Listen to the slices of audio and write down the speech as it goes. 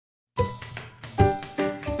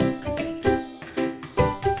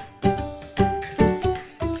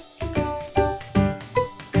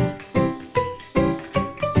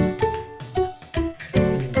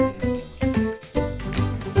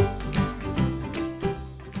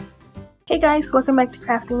Hey guys, welcome back to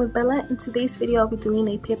Crafting with Bella. In today's video I'll be doing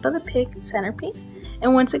a Peppa the Pig centerpiece.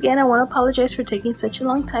 And once again I want to apologize for taking such a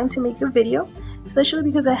long time to make the video, especially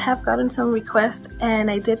because I have gotten some requests and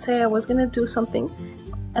I did say I was going to do something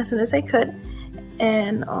as soon as I could,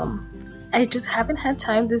 and I just haven't had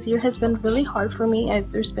time. This year has been really hard for me.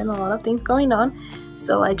 There's been a lot of things going on,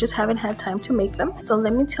 so I just haven't had time to make them. So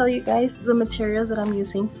let me tell you guys the materials that I'm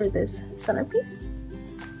using for this centerpiece.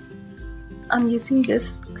 I'm using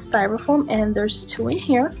this styrofoam and there's 2 in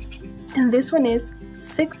here, and this one is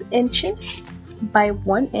 6 inches by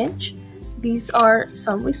 1 inch. These are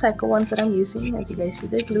some recycled ones that I'm using. As you guys see,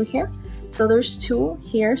 they're glued here. So there's 2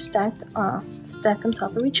 here stacked on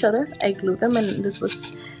top of each other. I glued them, and this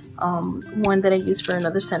was one that I used for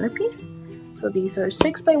another centerpiece. So these are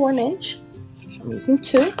 6 by 1 inch. I'm using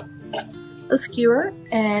 2, a skewer,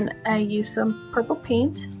 and I use some purple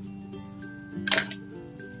paint,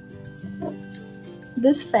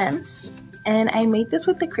 this fence, and I made this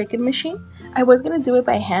with the Cricut machine. I was gonna do it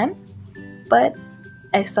by hand, but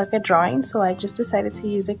I suck at drawing, so I just decided to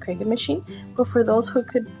use a Cricut machine. But for those who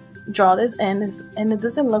could draw this and it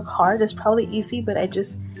doesn't look hard, it's probably easy, but I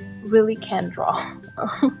just really can't draw.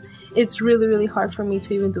 It's really hard for me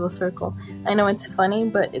to even do a circle. I know it's funny,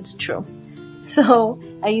 but it's true. So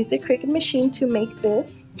I used a Cricut machine to make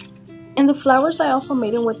this, and the flowers I also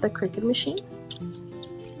made them with the Cricut machine.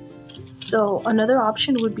 So another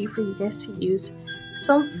option would be for you guys to use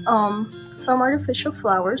some artificial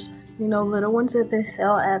flowers, you know, little ones that they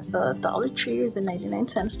sell at the Dollar Tree or the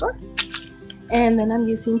 99-cent store. And then I'm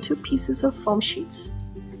using 2 pieces of foam sheets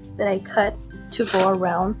that I cut to go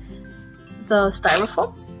around the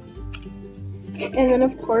styrofoam. And then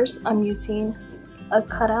of course I'm using a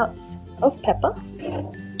cutout of Peppa,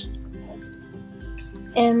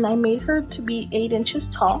 and I made her to be 8 inches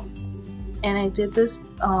tall. And I did this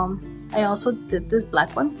I also did this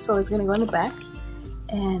black one, so it's gonna go in the back,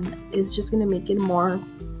 and it's just gonna make it more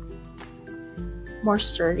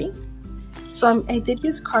sturdy. So I did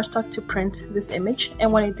use cardstock to print this image,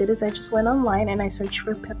 and what I did is I just went online and I searched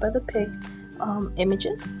for Peppa the Pig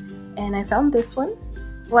images, and I found this one.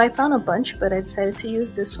 Well, I found a bunch, but I decided to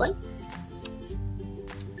use this one.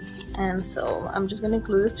 And so I'm just gonna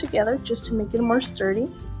glue this together just to make it more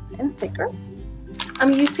sturdy and thicker.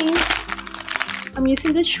 I'm using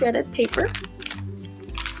this shredded paper,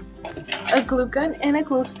 a glue gun, and a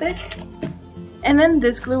glue stick, and then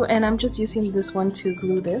this glue, and I'm just using this one to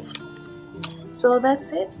glue this. So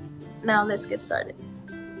that's it. Now let's get started.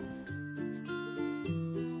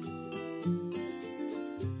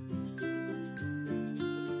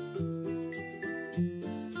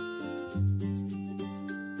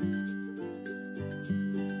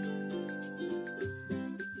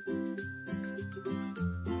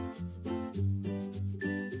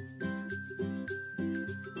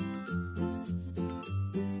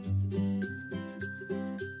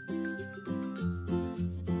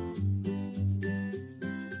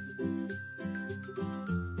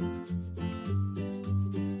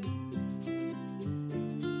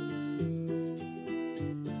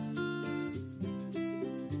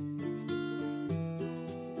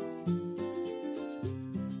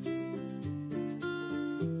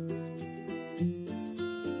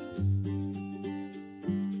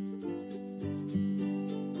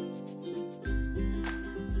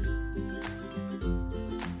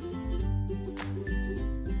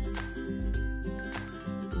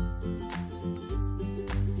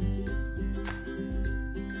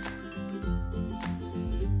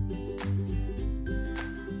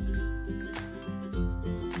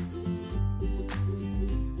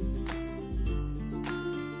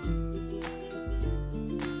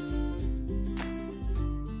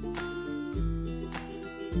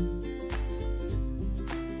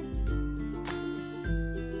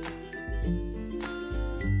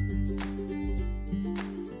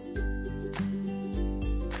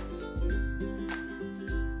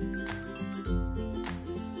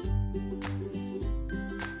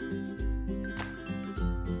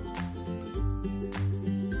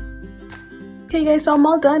 Okay guys, so I'm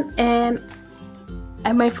all done, and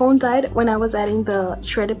my phone died when I was adding the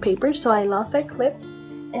shredded paper, so I lost that clip.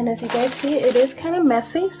 And as you guys see, it is kind of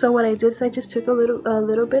messy. So what I did is I just took a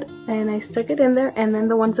little bit and I stuck it in there, and then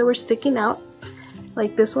the ones that were sticking out,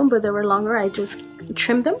 like this one, but they were longer, I just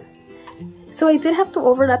trimmed them. So I did have to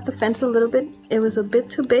overlap the fence a little bit. It was a bit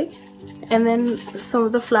too big. And then some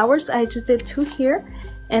of the flowers, I just did 2 here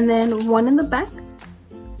and then 1 in the back.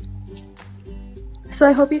 So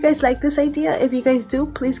I hope you guys like this idea. If you guys do,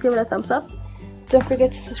 please give it a thumbs up. Don't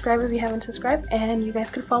forget to subscribe if you haven't subscribed, and you guys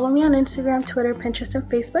can follow me on Instagram, Twitter, Pinterest, and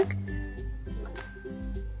Facebook.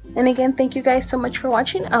 And again, thank you guys so much for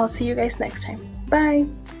watching. I'll see you guys next time. Bye!